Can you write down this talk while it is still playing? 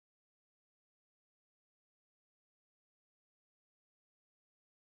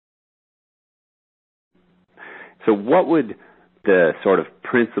So what would the sort of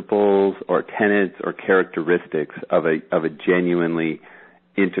principles or tenets or characteristics of a genuinely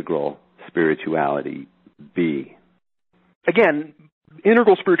integral spirituality be? Again,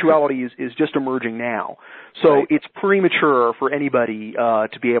 integral spirituality is just emerging now. So right. It's premature for anybody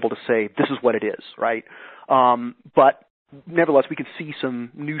to be able to say this is what it is, right? But nevertheless, we can see some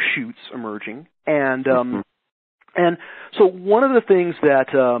new shoots emerging. And so one of the things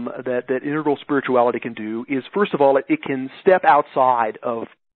that integral spirituality can do is, first of all, it can step outside of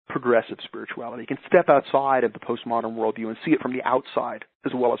progressive spirituality. It can step outside of the postmodern worldview and see it from the outside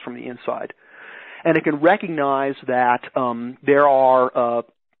as well as from the inside. And it can recognize that there are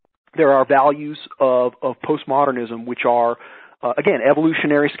values of postmodernism which are, again,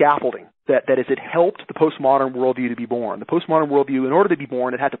 evolutionary scaffolding. That is, it helped the postmodern worldview to be born. The postmodern worldview, in order to be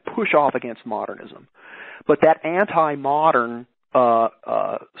born, it had to push off against modernism. But that anti-modern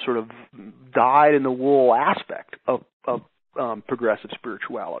sort of dyed-in-the-wool aspect of progressive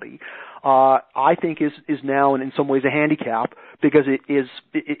spirituality, I think is now in some ways a handicap, because it's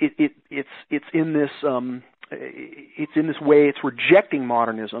in this way it's rejecting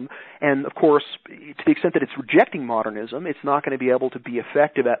modernism, and of course, to the extent that it's rejecting modernism, it's not going to be able to be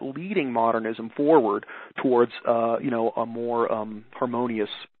effective at leading modernism forward towards a more harmonious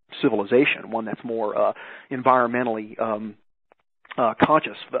civilization, one that's more environmentally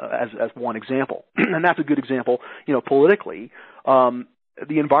conscious, as one example. And that's a good example, politically.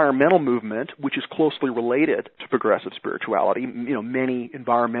 The environmental movement, which is closely related to progressive spirituality, many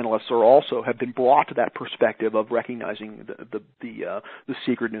environmentalists have been brought to that perspective of recognizing the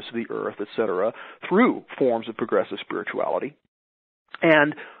sacredness of the earth, etc., through forms of progressive spirituality.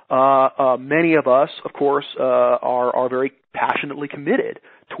 And many of us, of course, are very passionately committed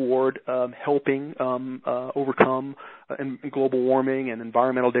toward helping overcome global warming and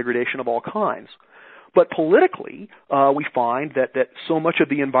environmental degradation of all kinds. But politically, we find that so much of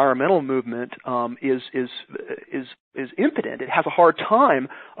the environmental movement is impotent. It has a hard time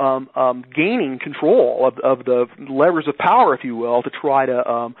gaining control of the levers of power, if you will, to try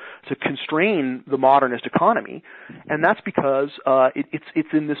to constrain the modernist economy, and that's because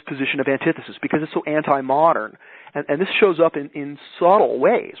it's in this position of antithesis, because it's so anti-modern. And this shows up in subtle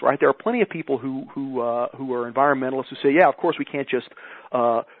ways, right? There are plenty of people who are environmentalists who say, yeah, of course we can't just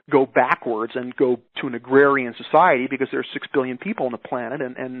go backwards and go to an agrarian society because there's 6 billion people on the planet,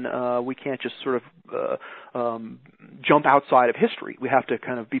 and we can't just sort of jump outside of history. We have to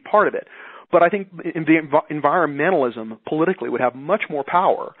kind of be part of it. But I think environmentalism politically would have much more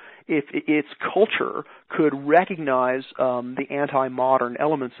power if its culture could recognize the anti-modern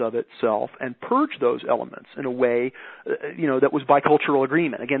elements of itself and purge those elements in a way, that was by cultural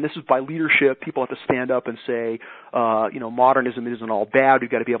agreement. Again, this is by leadership. People have to stand up and say, modernism isn't all bad. We've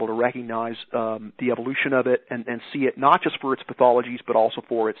got to be able to recognize the evolution of it and see it not just for its pathologies, but also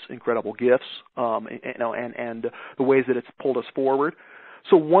for its incredible gifts, and the ways that it's pulled us forward.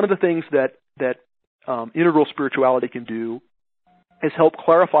 So one of the things that integral spirituality can do is help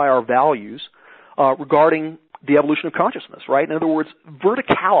clarify our values regarding the evolution of consciousness, right? In other words,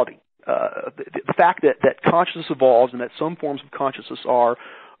 verticality, the fact that consciousness evolves and that some forms of consciousness are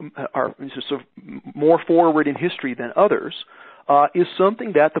sort of more forward in history than others, is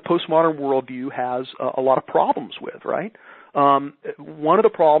something that the postmodern worldview has a lot of problems with, right? One of the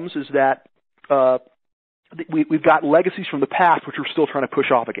problems is that we've got legacies from the past which we're still trying to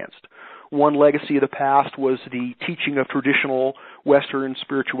push off against. One legacy of the past was the teaching of traditional Western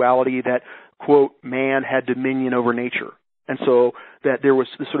spirituality that, quote, man had dominion over nature. And so that there was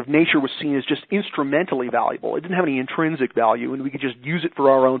this sort of nature was seen as just instrumentally valuable. It didn't have any intrinsic value, and we could just use it for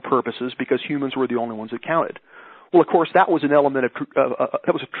our own purposes because humans were the only ones that counted. Well, of course, that was an element of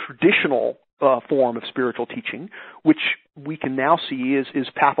that was a traditional form of spiritual teaching, which we can now see is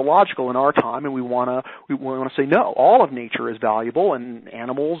pathological in our time, and we want to say no. All of nature is valuable, and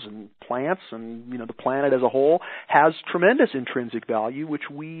animals and plants and the planet as a whole has tremendous intrinsic value, which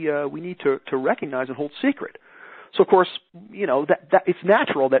we need to recognize and hold sacred. So, of course, that it's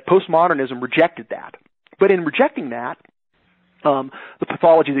natural that postmodernism rejected that, but in rejecting that, the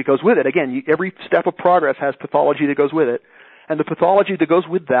pathology that goes with it. Again, every step of progress has pathology that goes with it. And the pathology that goes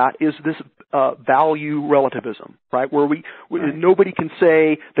with that is this value relativism, right? Where nobody can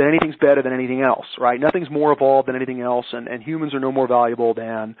say that anything's better than anything else, right? Nothing's more evolved than anything else, and humans are no more valuable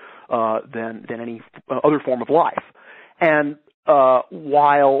than any other form of life. And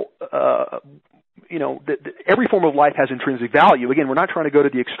while every form of life has intrinsic value. Again, we're not trying to go to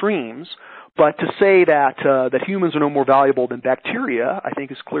the extremes, But to say that humans are no more valuable than bacteria, I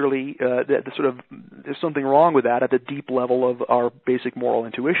think is clearly that there's something wrong with that at the deep level of our basic moral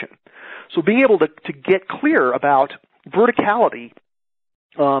intuition. So being able to get clear about verticality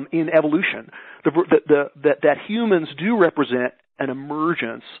in evolution, that humans do represent an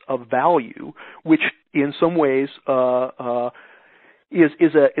emergence of value, which in some ways is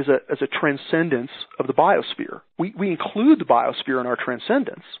a transcendence of the biosphere. We include the biosphere in our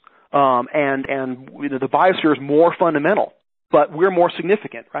transcendence, and the biosphere is more fundamental, but we're more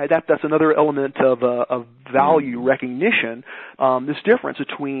significant, right? That's another element of value recognition. This difference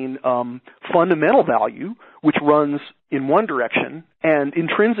between fundamental value, which runs in one direction, and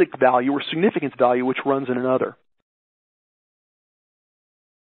intrinsic value or significance value, which runs in another.